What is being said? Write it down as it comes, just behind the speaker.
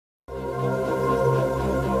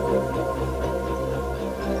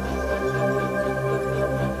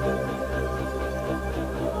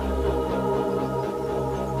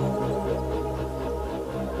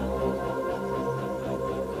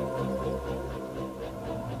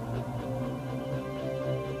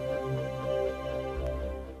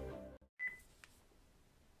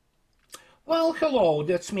Well, hello,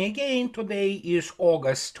 that's me again. Today is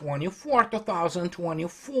August 24,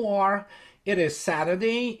 2024. It is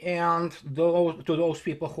Saturday, and to those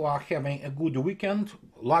people who are having a good weekend,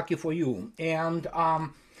 lucky for you. And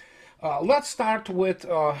let's start with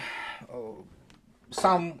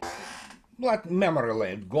some memory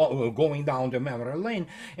lane, going down the memory lane.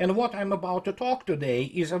 And what I'm about to talk today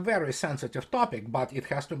is a very sensitive topic, but it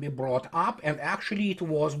has to be brought up, and actually it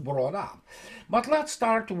was brought up. But let's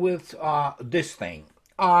start with this thing.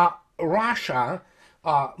 Russia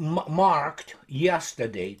marked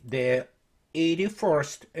yesterday the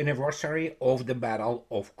 81st anniversary of the Battle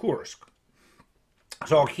of Kursk.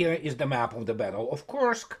 So here is the map of the Battle of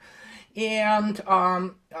Kursk, and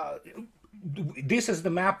this is the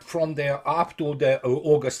map from up to the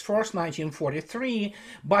August 1st, 1943,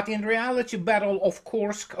 but in reality, Battle of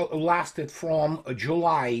Kursk lasted from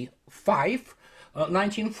July 5,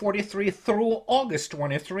 1943 through August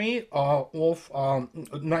 23 of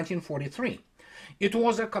 1943. It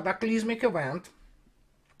was a cataclysmic event,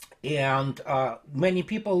 and many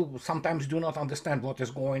people sometimes do not understand what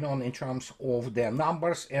is going on in terms of the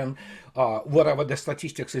numbers and whatever the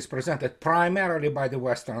statistics is presented primarily by the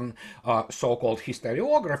Western so-called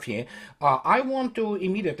historiography. I want to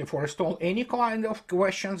immediately forestall any kind of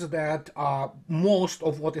questions that most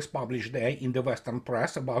of what is published there in the Western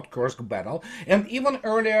press about Kursk battle, and even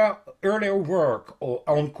earlier work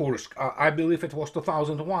on Kursk. I believe it was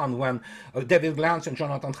 2001 when David Glantz and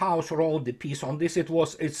Jonathan House wrote the piece on this. It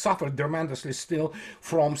suffered tremendously still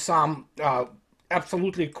from some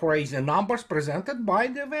absolutely crazy numbers presented by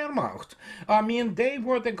the Wehrmacht. I mean, they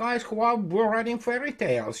were the guys who were writing fairy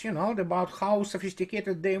tales, you know, about how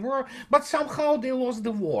sophisticated they were, but somehow they lost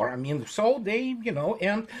the war. I mean, so they, you know,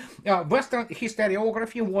 and Western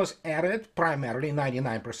historiography was added, primarily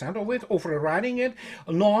 99% of it, of rewriting it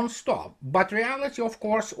non-stop. But reality, of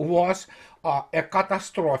course, was a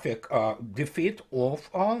catastrophic defeat of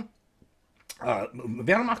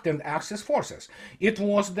Wehrmacht and Axis forces. It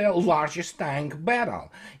was the largest tank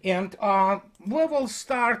battle, and we will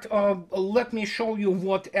start. Let me show you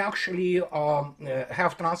what actually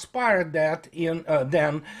have transpired. That in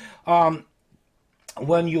then.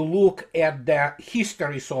 When you look at the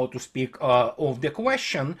history, so to speak, of the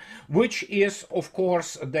question, which is, of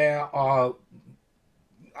course, the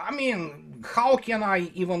I mean, how can I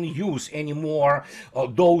even use anymore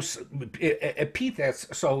those epithets,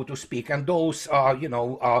 so to speak, and those, you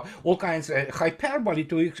know, all kinds of hyperbole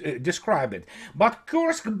to describe it. But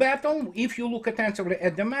Kursk battle, if you look attentively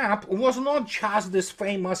at the map, was not just this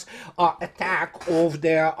famous attack of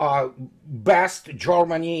the best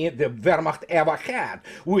Germany the Wehrmacht ever had,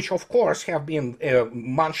 which of course have been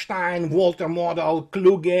Manstein, Walter Model,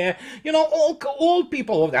 Kluge, you know, all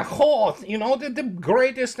people of the Hoth, you know, the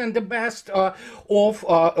greatest and the best of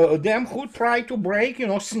them who try to break, you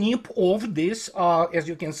know, snip off this, as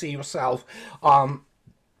you can see yourself,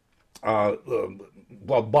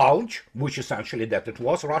 bulge, which essentially that it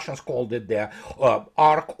was. Russians called it the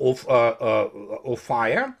arc of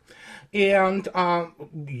fire. And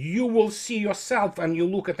you will see yourself, and you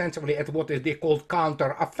look attentively at what they called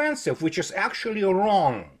counter-offensive, which is actually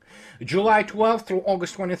wrong. July 12 through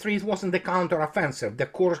August 23, it wasn't the counter-offensive. The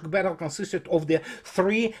Kursk battle consisted of the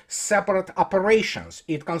three separate operations.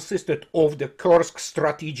 It consisted of the Kursk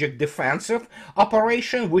strategic defensive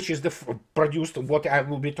operation, which is produced what I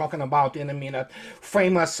will be talking about in a minute,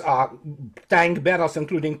 famous tank battles,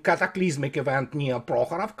 including cataclysmic event near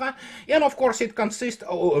Prokhorovka. And of course, it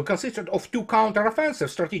consisted of two counter-offensive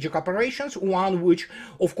strategic operations, one which,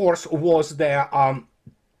 of course, was the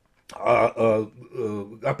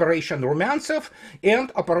Operation Rumyantsev and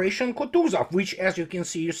Operation Kutuzov, which, as you can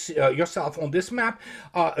see yourself on this map,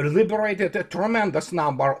 liberated a tremendous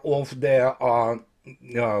number of the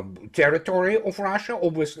territory of Russia,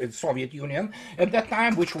 obviously the Soviet Union at that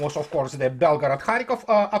time, which was of course the Belgorod-Kharkov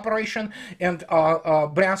operation and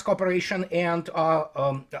Bryansk operation and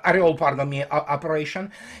Oryol, pardon me,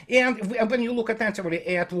 operation. And when you look attentively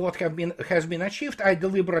at what has been achieved, I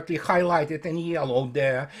deliberately highlighted in yellow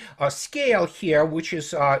the scale here, which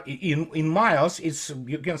is in miles. It's,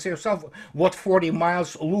 you can see yourself what 40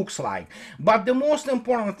 miles looks like. But the most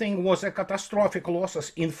important thing was the catastrophic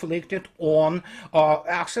losses inflicted on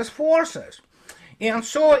Axis forces. And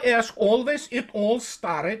so, as always, it all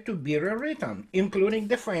started to be rewritten, including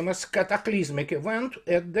the famous cataclysmic event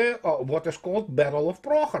at the what is called Battle of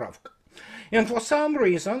Prokhorovka. And for some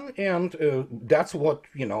reason, and that's what,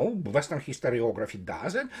 Western historiography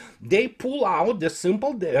does it, they pull out the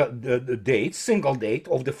the date, single date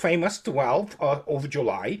of the famous 12th of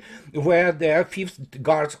July, where the 5th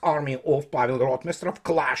Guards Army of Pavel Rotmistrov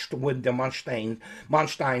clashed with the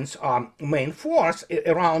Manstein's main force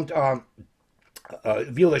around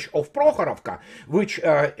village of Prokhorovka, which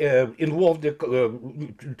involved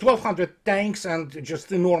 1,200 tanks and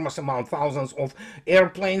just enormous amount, thousands of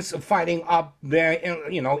airplanes fighting up there,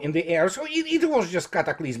 in the air. So it was just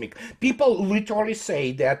cataclysmic. People literally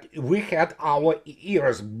say that we had our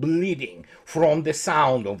ears bleeding from the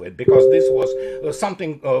sound of it, because this was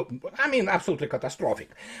something, absolutely catastrophic.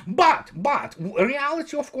 But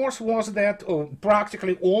reality, of course, was that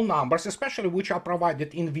practically all numbers, especially which are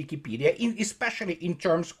provided in Wikipedia, especially in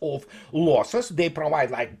terms of losses, they provide,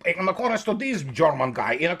 like, in accordance to this German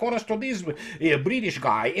guy, in accordance to this British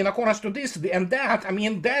guy, in accordance to this and that.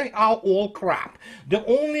 They are all crap. The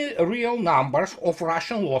only real numbers of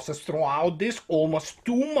Russian losses throughout this almost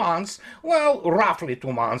 2 months, well, roughly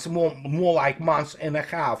 2 months, more like months and a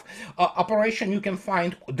half, operation, you can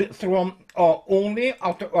find from only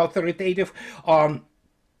authoritative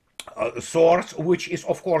source, which is,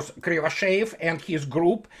 of course, Krivosheyev and his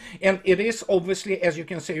group. And it is obviously, as you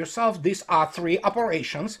can see yourself, these are 3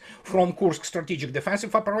 operations, from Kursk strategic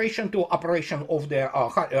defensive operation to operation of the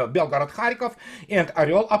Belgorod-Kharkov and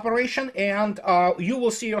Orel operation. And you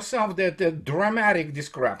will see yourself that the dramatic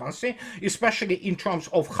discrepancy, especially in terms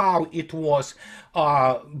of how it was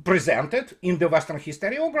presented in the Western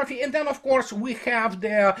historiography. And then, of course, we have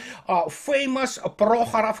the famous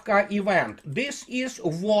Prokhorovka event. This is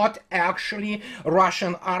what actually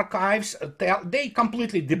Russian archives tell. They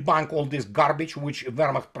completely debunk all this garbage which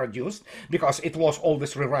Wehrmacht produced, because it was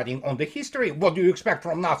always rewriting on the history. What do you expect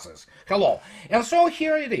from Nazis? Hello. And so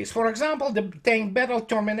here it is. For example, the tank battle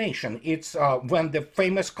termination. It's when the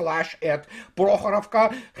famous clash at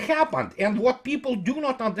Prokhorovka happened. And what people do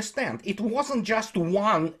not understand, it wasn't just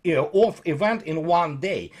one event in one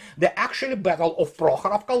day. The actual battle of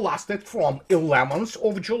Prokhorovka lasted from 11th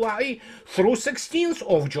of July through 16th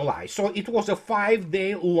of July. So it was a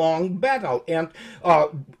 5-day long battle, and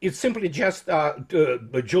it's simply just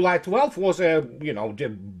July 12th was the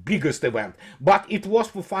biggest event, but it was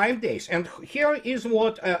for 5 days. And here is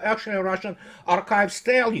what actually Russian archives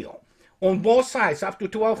tell you. On both sides, up to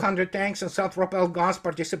 1,200 tanks and self-propelled guns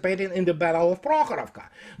participated in the Battle of Prokhorovka.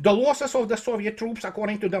 The losses of the Soviet troops,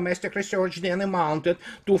 according to domestic research, then amounted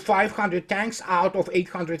to 500 tanks out of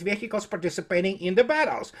 800 vehicles participating in the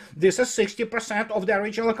battles. This is 60% of the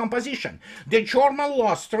original composition. The German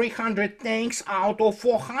lost 300 tanks out of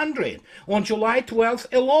 400. On July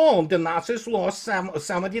 12th alone, the Nazis lost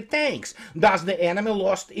 70 tanks. Thus, the enemy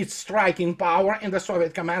lost its striking power, and the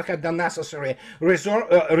Soviet command had the necessary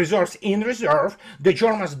reserves in reserve. The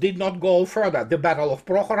Germans did not go further. The Battle of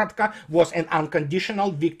Prokhorovka was an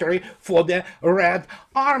unconditional victory for the Red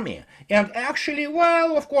Army. And actually,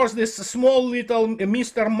 well, of course, this small little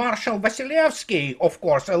Mr. Marshal Vasilevsky, of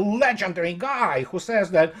course, a legendary guy, who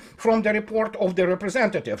says that from the report of the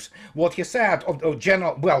representatives, what he said of the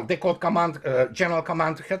general, well, they called General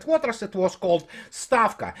Command Headquarters, it was called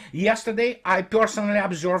Stavka. Yesterday, I personally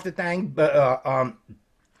observed the tank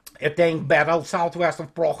a tank battle southwest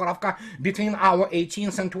of Prokhorovka between our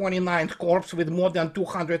 18th and 29th Corps with more than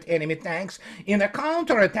 200 enemy tanks in a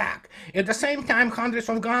counterattack. At the same time, hundreds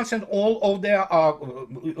of guns and all of the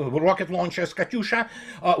rocket launchers Katyusha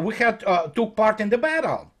we had took part in the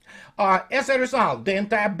battle. As a result, the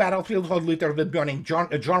entire battlefield was littered with burning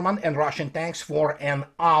German and Russian tanks for an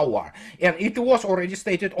hour. And it was already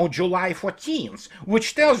stated on July 14th,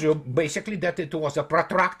 which tells you basically that it was a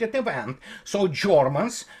protracted event. So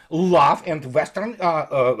Germans love, and Western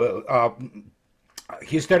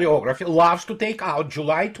historiography loves to take out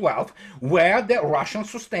July 12th, where the Russians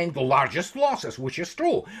sustained the largest losses, which is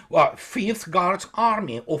true. 5th Guards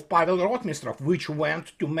Army of Pavel Rotmistrov, which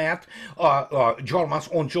went to meet Germans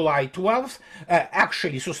on July 12th,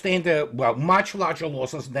 actually sustained much larger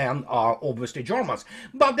losses than obviously Germans.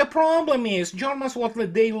 But the problem is, Germans,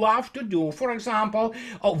 what they love to do, for example,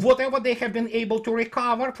 whatever they have been able to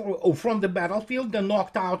recover from the battlefield, the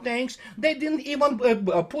knocked out tanks, they didn't even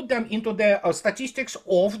put them into the statistics statistics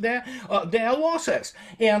of their losses.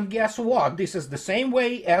 And guess what? This is the same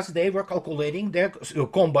way as they were calculating the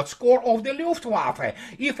combat score of the Luftwaffe.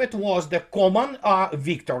 If it was the common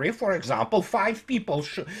victory, for example, 5 people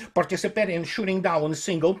participating in shooting down a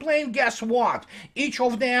single plane, guess what? Each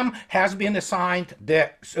of them has been assigned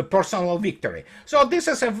the personal victory. So this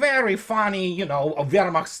is a very funny,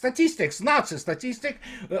 Wehrmacht statistics, Nazi statistic,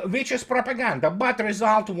 which is propaganda. But the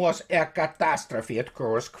result was a catastrophe at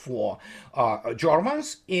Kursk for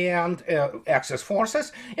Germans and Axis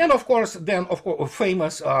forces, and of course, then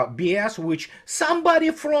famous BS, which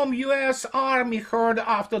somebody from U.S. Army heard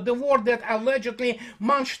after the war, that allegedly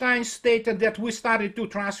Manstein stated that we started to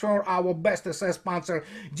transfer our best SS Panzer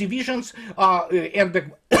divisions, and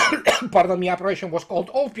the pardon me, operation was called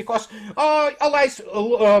off because Allies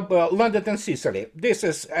landed in Sicily. This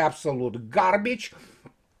is absolute garbage.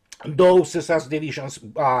 Those SS divisions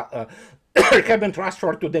have been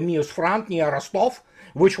transferred to the Meuse front near Rostov,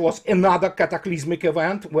 which was another cataclysmic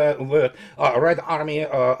event where Red Army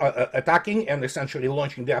attacking and essentially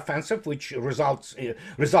launching the offensive, which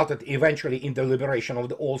resulted eventually in the liberation of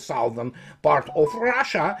the all southern part of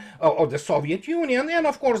Russia, of the Soviet Union. And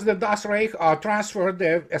of course the Das Reich transferred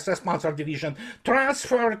the SS Panzer Division,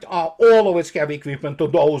 transferred all of its heavy equipment to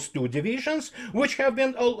those 2 divisions, which have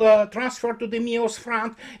been transferred to the Meuse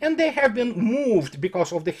front, and they have been moved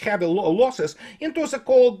because of the heavy losses into the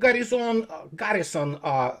called garrison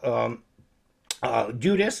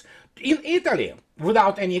duties in Italy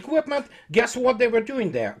without any equipment. Guess what they were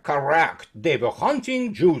doing there? Correct. They were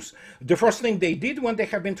hunting Jews. The first thing they did when they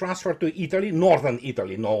have been transferred to Italy, northern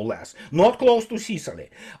Italy no less, not close to Sicily.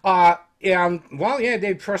 And well, yeah,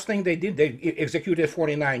 the first thing they did, they executed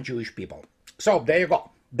 49 Jewish people. So there you go.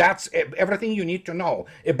 That's everything you need to know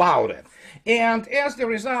about it. And as the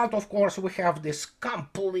result, of course, we have this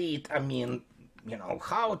complete,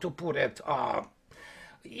 how to put it,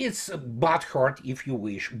 it's butthurt if you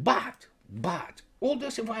wish, but all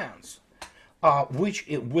these events, which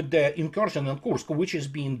with the incursion in Kursk, which is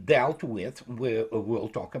being dealt with, we'll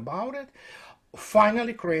talk about it,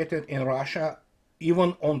 finally created in Russia,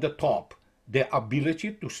 even on the top, the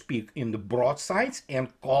ability to speak in the broadsides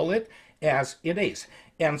and call it as it is.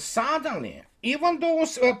 And suddenly, even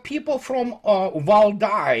those people from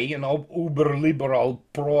Valdai, uber-liberal,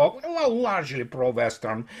 largely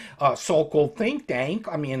pro-Western so-called think tank,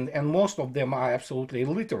 and most of them are absolutely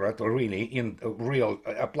illiterate, really, in real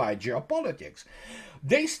applied geopolitics,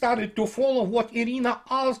 they started to follow what Irina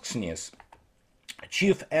Alksnis,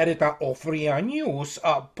 chief editor of RIA News,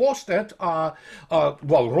 posted,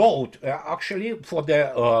 wrote actually for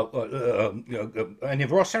the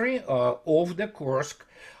anniversary of the Kursk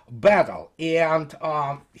battle. And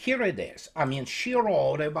here it is. She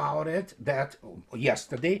wrote about it that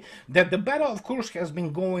yesterday, that the Battle of Kursk has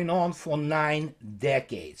been going on for 9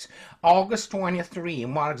 decades. August 23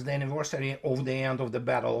 marks the anniversary of the end of the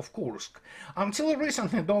Battle of Kursk. Until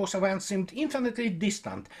recently, those events seemed infinitely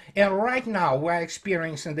distant, and right now we're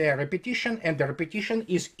experiencing their repetition, and the repetition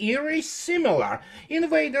is eerie similar.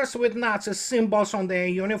 Invaders with Nazi symbols on their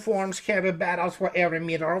uniforms, heavy battles for every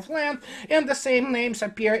meter of land, and the same names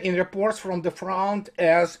appear in reports from the front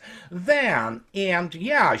as then. And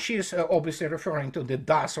yeah, she's obviously referring to the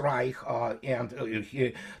Das Reich and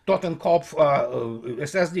Totenkopf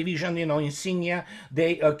SS division, insignia,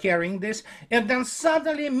 they are carrying this. And then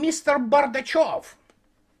suddenly Mr. Bardachov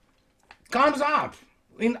comes up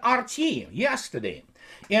in RT yesterday,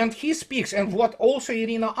 and he speaks, and what also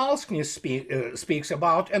Irina Alsknis speaks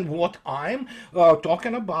about, and what I'm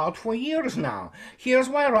talking about for years now. Here's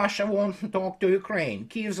why Russia won't talk to Ukraine.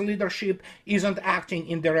 Kiev's leadership isn't acting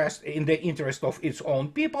in the interest of its own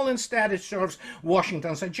people. Instead, it serves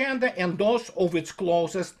Washington's agenda and those of its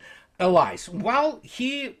closest allies. Well,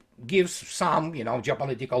 he gives some,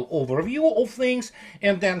 geopolitical overview of things,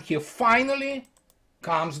 and then he finally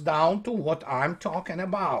comes down to what I'm talking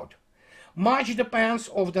about. Much depends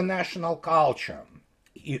on the national culture,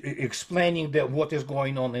 explaining what is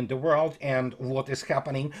going on in the world and what is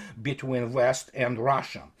happening between West and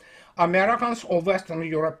Russia. Americans or Western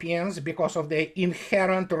Europeans, because of their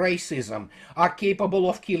inherent racism, are capable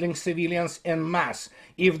of killing civilians en masse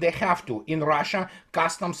if they have to. In Russia,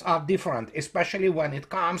 customs are different, especially when it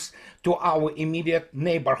comes to our immediate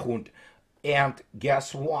neighborhood. And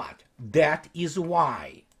guess what? That is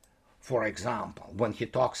why, for example, when he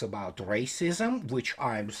talks about racism, which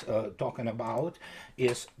I'm talking about,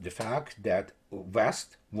 is the fact that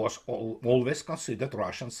West was always considered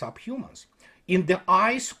Russian subhumans. In the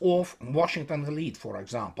eyes of Washington elite, for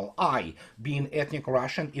example, I, being ethnic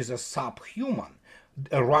Russian, is a subhuman.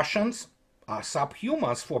 Russians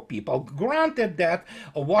subhumans for people. Granted that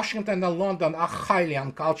Washington and London are highly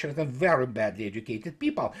uncultured and very badly educated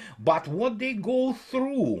people, but what they go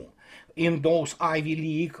through in those Ivy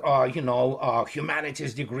League,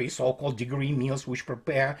 humanities degrees, so-called degree meals,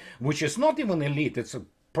 which is not even elite, it's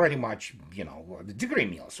pretty much, the degree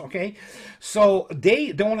meals, okay? So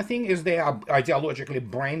the only thing is they are ideologically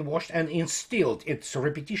brainwashed and instilled. It's a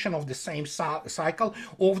repetition of the same cycle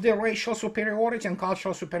of the racial superiority and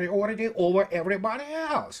cultural superiority over everybody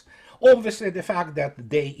else. Obviously, the fact that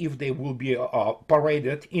if they will be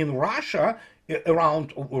paraded in Russia,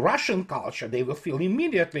 around Russian culture, they will feel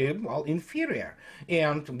immediately, well, inferior.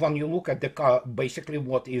 And when you look at basically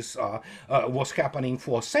what was happening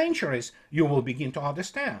for centuries, you will begin to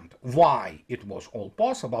understand why it was all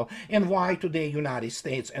possible and why today United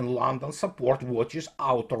States and London support what is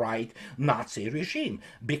outright Nazi regime.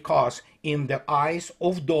 Because in the eyes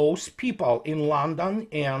of those people in London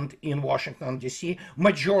and in Washington, D.C.,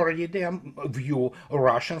 majority of them view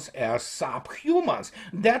Russians as subhumans.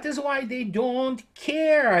 That is why they don't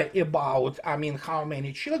care about, how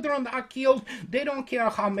many children are killed. They don't care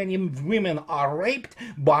how many women are raped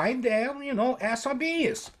by their,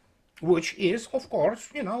 SOBs, which is, of course,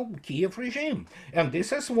 Kiev regime. And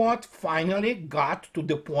this is what finally got to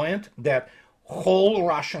the point that whole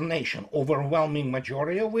Russian nation, overwhelming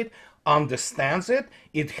majority of it, understands it.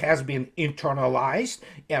 It has been internalized,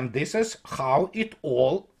 and this is how it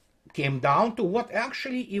all came down to what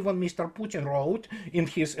actually even Mr. Putin wrote in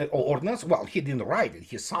his ordinance. Well, he didn't write it,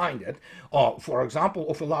 he signed it, for example,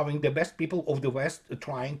 of allowing the best people of the West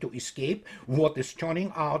trying to escape what is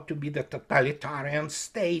turning out to be the totalitarian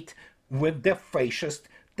state with the fascist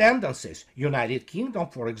tendencies. United Kingdom,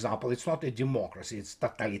 for example, it's not a democracy, it's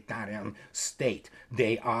totalitarian state.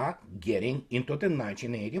 They are getting into the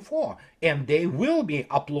 1984, and they will be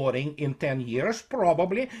uploading in 10 years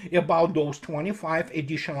probably about those 25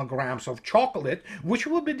 additional grams of chocolate, which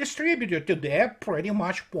will be distributed to their pretty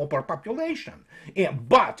much pauper population.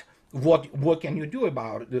 But what can you do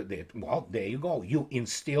about it? Well, there you go. You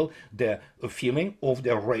instill the feeling of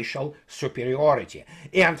the racial superiority.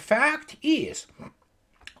 And fact is,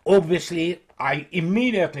 obviously, I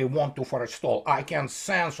immediately want to forestall. I can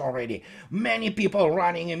sense already many people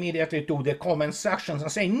running immediately to the comment sections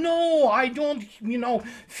and saying, no, I don't,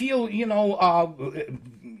 feel,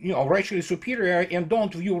 racially superior and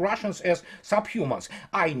don't view Russians as subhumans.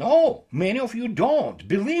 I know many of you don't.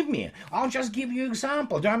 Believe me. I'll just give you an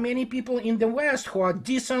example. There are many people in the West who are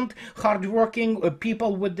decent, hardworking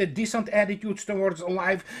people with the decent attitudes towards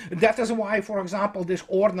life. That is why, for example, this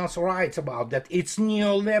ordinance writes about that it's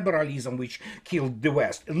neoliberalism which killed the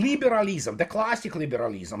West. Liberalism, the classic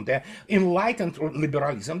liberalism, the enlightened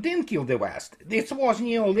liberalism didn't kill the West. It was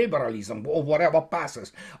neoliberalism or whatever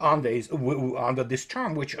passes under this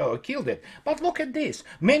term which killed it. But look at this.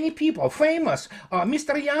 Many people, famous,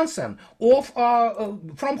 Mr. Janssen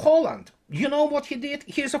from Holland, you know what he did?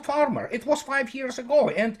 He's a farmer. It was 5 years ago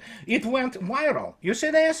and it went viral. You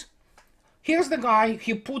see this? Here's the guy,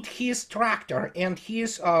 he put his tractor and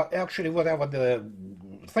his, actually whatever the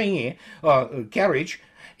thingy, carriage,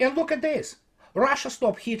 and look at this. Russia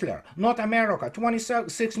stopped Hitler, not America.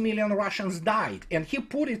 26 million Russians died, and he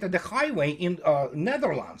put it at the highway in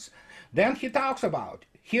Netherlands. Then he talks about,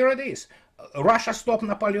 here it is, Russia stopped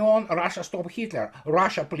Napoleon, Russia stopped Hitler,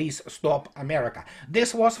 Russia please stop America.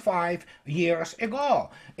 This was 5 years ago,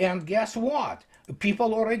 and guess what?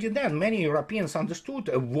 People already then, many Europeans understood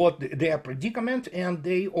what their predicament, and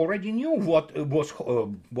they already knew what was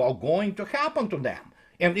going to happen to them.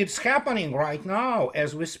 And it's happening right now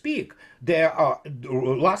as we speak. There are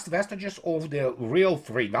last vestiges of the real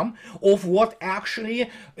freedom, of what actually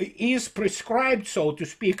is prescribed, so to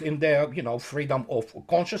speak, in the freedom of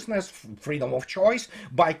consciousness, freedom of choice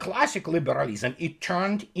by classic liberalism. It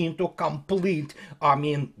turned into complete,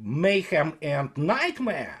 mayhem and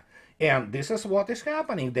nightmare. And this is what is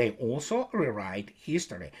happening. They also rewrite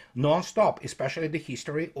history non-stop, especially the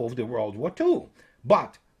history of the World War II.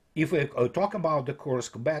 But if we talk about the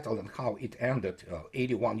Kursk battle and how it ended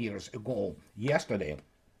 81 years ago yesterday,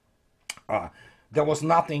 there was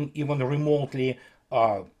nothing even remotely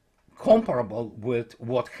comparable with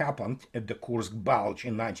what happened at the Kursk Bulge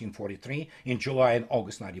in 1943, in July and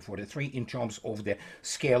August 1943, in terms of the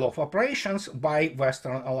scale of operations by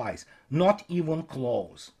Western allies. Not even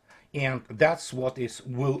close. And that's what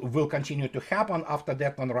will continue to happen after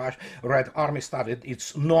that, when Red Army started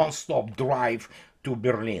its non-stop drive to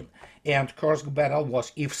Berlin. And Kursk battle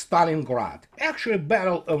was if Stalingrad. Actually,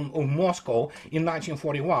 battle of Moscow in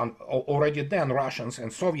 1941, already then Russians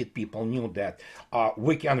and Soviet people knew that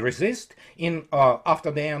we can resist. After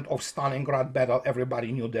the end of Stalingrad battle,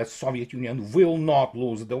 everybody knew that Soviet Union will not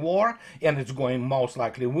lose the war, and it's going most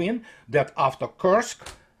likely win. That after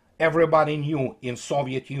Kursk, everybody knew in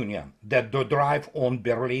Soviet Union that the drive on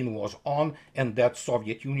Berlin was on, and that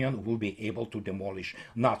Soviet Union will be able to demolish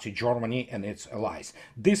Nazi Germany and its allies.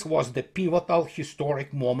 This was the pivotal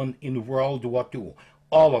historic moment in World War II,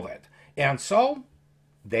 all of it. And so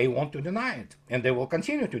they want to deny it, and they will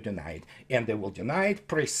continue to deny it, and they will deny it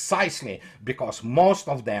precisely because most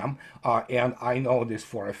of them, and I know this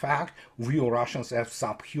for a fact, view Russians as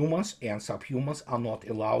subhumans, and subhumans are not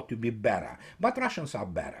allowed to be better. But Russians are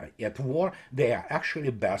better at war. They are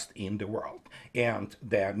actually best in the world. And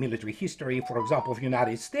their military history, for example, of the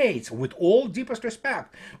United States, with all deepest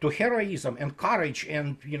respect to heroism and courage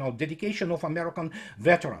and, dedication of American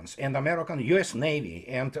veterans and American U.S. Navy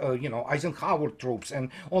and, Eisenhower troops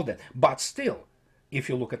and all that. But still, if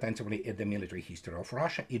you look attentively at the military history of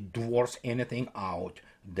Russia, it dwarfs anything out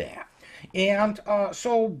there. And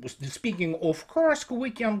so, speaking of Kursk,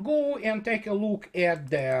 we can go and take a look at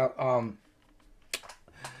the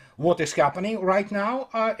what is happening right now.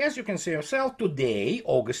 As you can see yourself, today,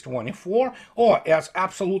 August 24, or as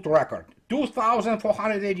absolute record,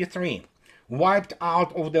 2,483. Wiped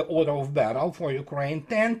out of the order of battle for Ukraine,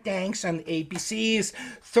 10 tanks and APCs,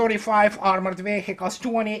 35 armored vehicles,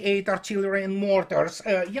 28 artillery and mortars,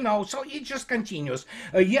 so it just continues.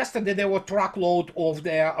 Yesterday there were truckload of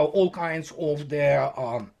their, all kinds of their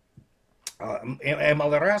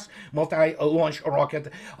MLRS, multi-launch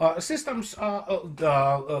rocket systems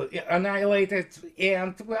annihilated,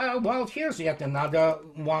 and well, here's yet another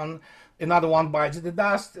one bites the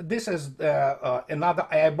dust. This is another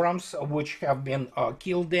Abrams which have been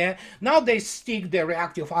killed there. Now they stick the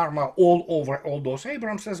reactive armor all over all those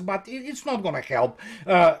Abramses, but it's not going to help.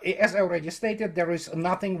 As I already stated, there is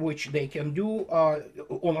nothing which they can do,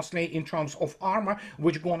 honestly, in terms of armor,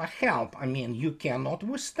 which going to help. I mean, you cannot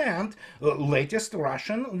withstand latest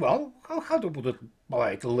Russian, well, how to put it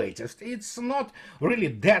polite, latest. It's not really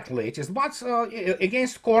that latest, but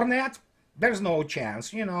against Kornet, there's no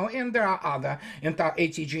chance, and there are other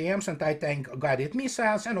ATGMs, anti-tank guided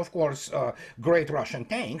missiles, and of course great Russian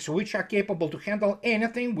tanks, which are capable to handle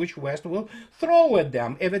anything which West will throw at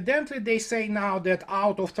them. Evidently, they say now that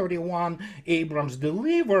out of 31 Abrams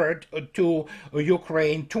delivered to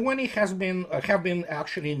Ukraine, 20 have been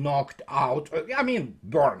actually knocked out,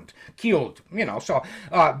 burned, killed, so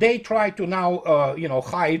they try to now,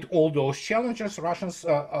 hide all those challenges. Russians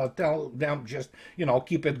tell them just,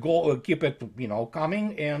 keep it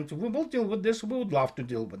coming, and we will deal with this. We would love to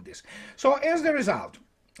deal with this. So as the result,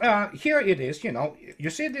 here it is, you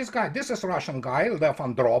see this guy, this is Russian guy, Lev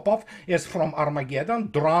Andropov, is from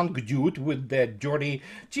Armageddon, drunk dude with the dirty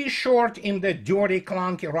t-shirt in the dirty,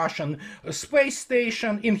 clunky Russian space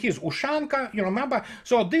station in his Ushanka, you remember?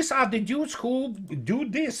 So these are the dudes who do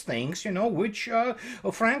these things, which,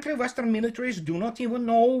 frankly, Western militaries do not even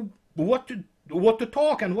know what to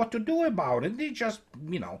talk and what to do about it. They just,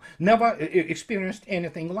 never experienced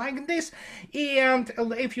anything like this. And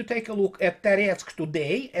if you take a look at Toretsk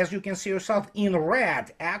today, as you can see yourself in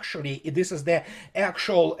red, actually, this is the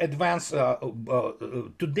actual advance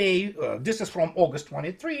today. This is from August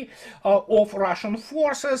 23 of Russian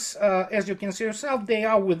forces. As you can see yourself, they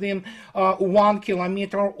are within 1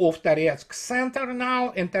 kilometer of Toretsk center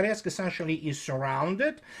now, and Toretsk essentially is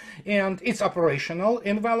surrounded, and it's operational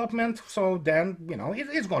envelopment. So then,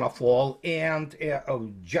 it's gonna fall, and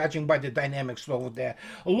judging by the dynamics of the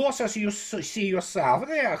losses, you see yourself,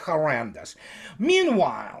 they are horrendous.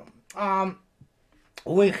 Meanwhile,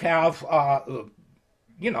 we have,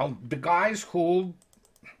 the guys who,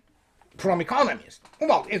 from Economist,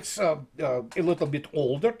 well, it's a little bit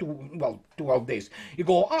older, 12 days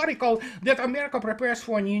ago article, that America prepares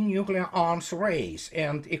for a new nuclear arms race.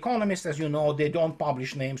 And Economist, as you know, they don't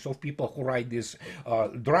publish names of people who write this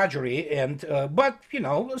drudgery, and but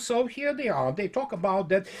so here they are. They talk about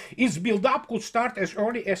that its build-up could start as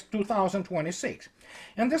early as 2026.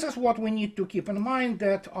 And this is what we need to keep in mind,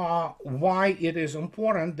 that why it is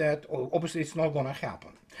important that obviously it's not going to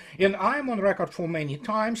happen. And I'm on record for many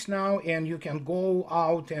times now, and you can go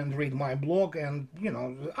out and read my blog, and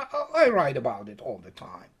I write about it all the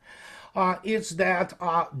time. It's that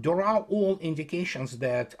there are all indications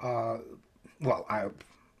that,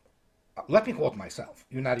 let me quote myself,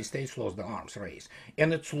 United States lost the arms race,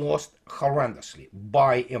 and it's lost horrendously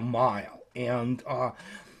by a mile. And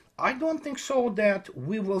I don't think so that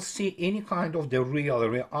we will see any kind of the real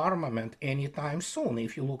rearmament anytime soon.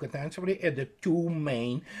 If you look attentively at the two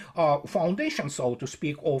main foundations, so to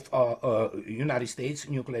speak, of United States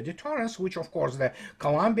nuclear deterrence, which of course the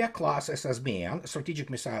Columbia-class SSBN,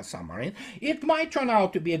 strategic missile submarine, it might turn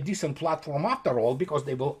out to be a decent platform after all, because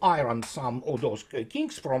they will iron some of those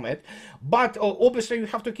kinks from it. But obviously you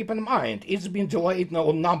have to keep in mind, it's been delayed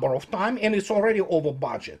a number of times and it's already over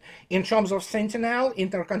budget. In terms of Sentinel,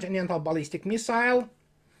 intercontinental ballistic missile,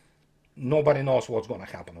 nobody knows what's going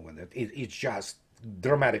to happen with it. It's just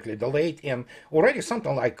dramatically delayed and already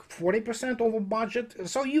something like 40% over budget.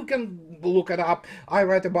 So you can look it up. I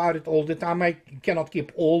write about it all the time. I cannot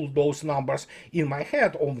keep all those numbers in my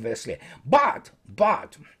head, obviously. But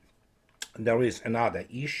there is another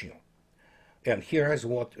issue. And here is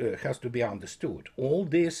what has to be understood. All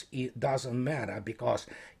this, it doesn't matter, because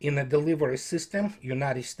in a delivery system,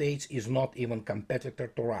 United States is not even competitor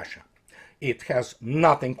to Russia. It has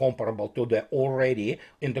nothing comparable to the already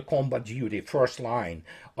in the combat duty first line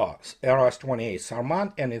RS-28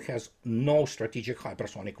 Sarmat, and it has no strategic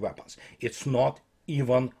hypersonic weapons. It's not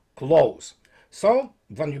even close. So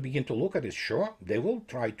when you begin to look at it, sure, they will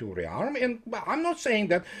try to rearm. And I'm not saying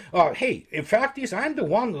that, hey, in fact is I'm the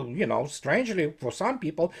one, you know, strangely for some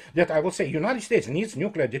people, that I will say United States needs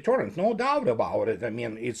nuclear deterrent. No doubt about it. I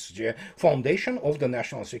mean, it's the foundation of the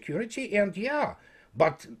national security. And yeah,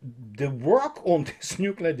 but the work on this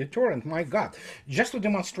nuclear deterrent, my God, just to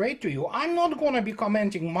demonstrate to you, I'm not going to be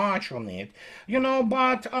commenting much on it, you know,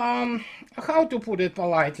 but how to put it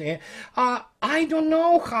politely, I don't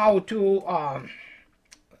know how to,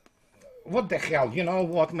 what the hell, you know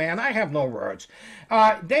what, man, I have no words.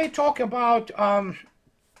 They talk about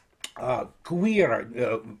queer,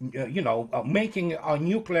 you know, making a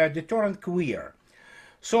nuclear deterrent queer.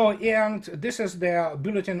 So, and this is the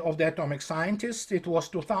Bulletin of the Atomic Scientist. It was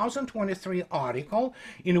 2023 article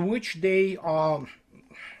in which they,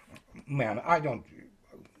 man, I don't,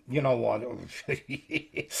 you know what,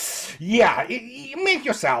 yeah,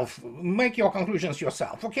 make your conclusions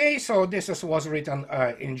yourself, okay? So this was written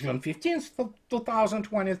in June 15th,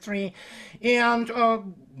 2023, and,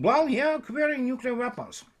 well, yeah, querying nuclear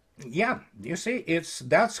weapons. Yeah, you see,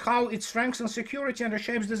 that's how it strengthens security and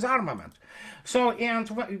reshapes disarmament. So,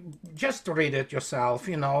 and just read it yourself,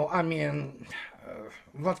 you know, I mean,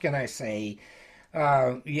 what can I say?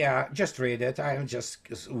 Yeah, just read it. I just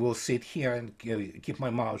will sit here and keep my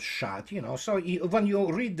mouth shut, you know. So when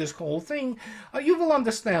you read this whole thing, you will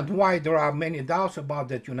understand why there are many doubts about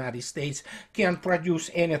that United States can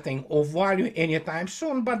produce anything of value anytime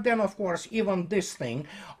soon. But then, of course, even this thing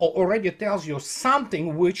already tells you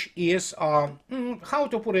something which is, how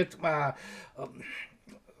to put it,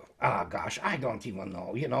 ah, gosh, I don't even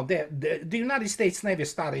know. You know, the United States Navy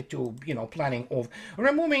started to, you know, planning of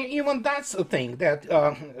removing even that's a thing, that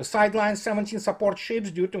sideline 17 support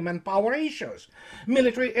ships due to manpower issues.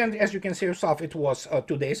 Military, and as you can see yourself, it was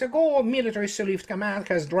 2 days ago, Military Sealift Command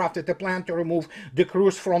has drafted a plan to remove the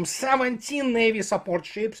crews from 17 Navy support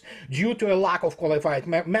ships due to a lack of qualified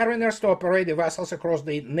mariners to operate the vessels across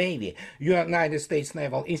the Navy. United States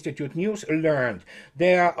Naval Institute News learned.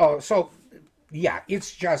 There, so yeah,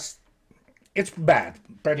 it's bad,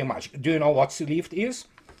 pretty much. Do you know what Sealift is?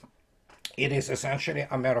 It is essentially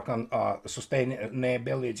American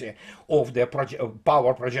sustainability of the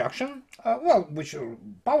power projection. Well, which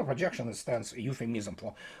power projection stands euphemism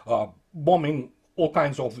for bombing all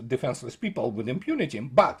kinds of defenseless people with impunity,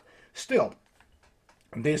 but still,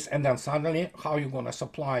 this, and then suddenly how you're going to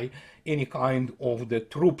supply any kind of the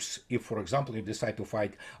troops if, for example, you decide to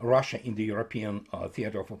fight Russia in the European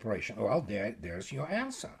theater of operation. Well, there's your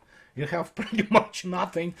answer. You have pretty much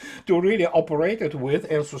nothing to really operate it with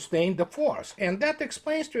and sustain the force. And that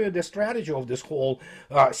explains to you the strategy of this whole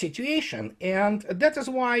situation. And that is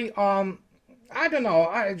why I don't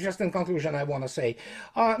know, just in conclusion, I want to say,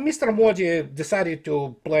 Mr. Modi decided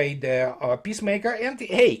to play the peacemaker, and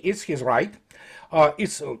hey, it's his right.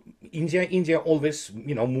 It's India always,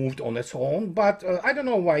 you know, moved on its own, but I don't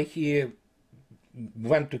know why he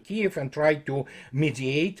went to Kiev and tried to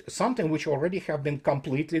mediate something which already have been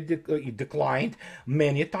completely declined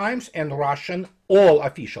many times, and Russian all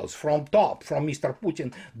officials from top, from Mr.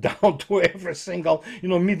 Putin down to every single, you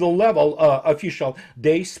know, middle level official,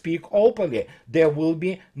 they speak openly. There will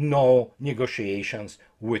be no negotiations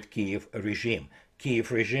with Kiev regime.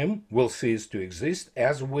 Kiev regime will cease to exist,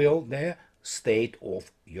 as will the state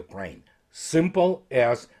of Ukraine. Simple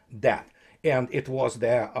as that. And it was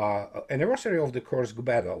the anniversary of the Kursk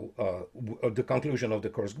battle, the conclusion of the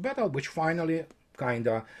Kursk battle, which finally kind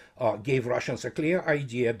of gave Russians a clear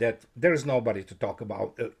idea that there is nobody to talk about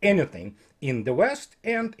anything in the West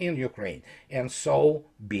and in Ukraine. And so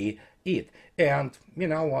be it. And you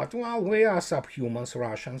know what? Well, we are subhumans,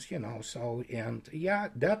 Russians, you know. So, and yeah,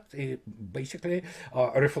 that basically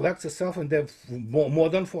reflects itself in the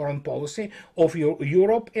modern foreign policy of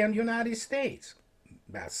Europe and United States.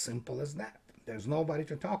 As simple as that. There's nobody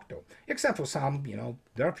to talk to, except for some, you know,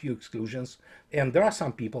 there are a few exclusions, and there are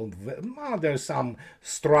some people, well, there's some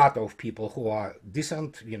strata of people who are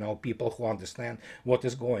decent, you know, people who understand what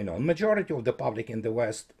is going on. Majority of the public in the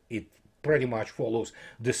West, it pretty much follows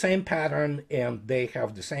the same pattern, and they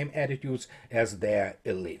have the same attitudes as their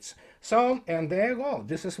elites. So, and there you go.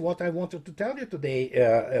 This is what I wanted to tell you today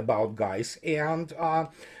about, guys. And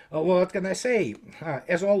what can I say?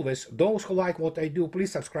 As always, those who like what I do,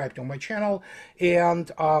 please subscribe to my channel.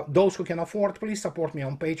 And those who can afford, please support me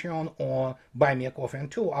on Patreon or buy me a coffee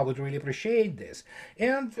and two. I would really appreciate this.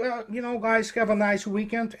 And, you know, guys, have a nice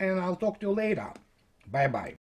weekend, and I'll talk to you later. Bye-bye.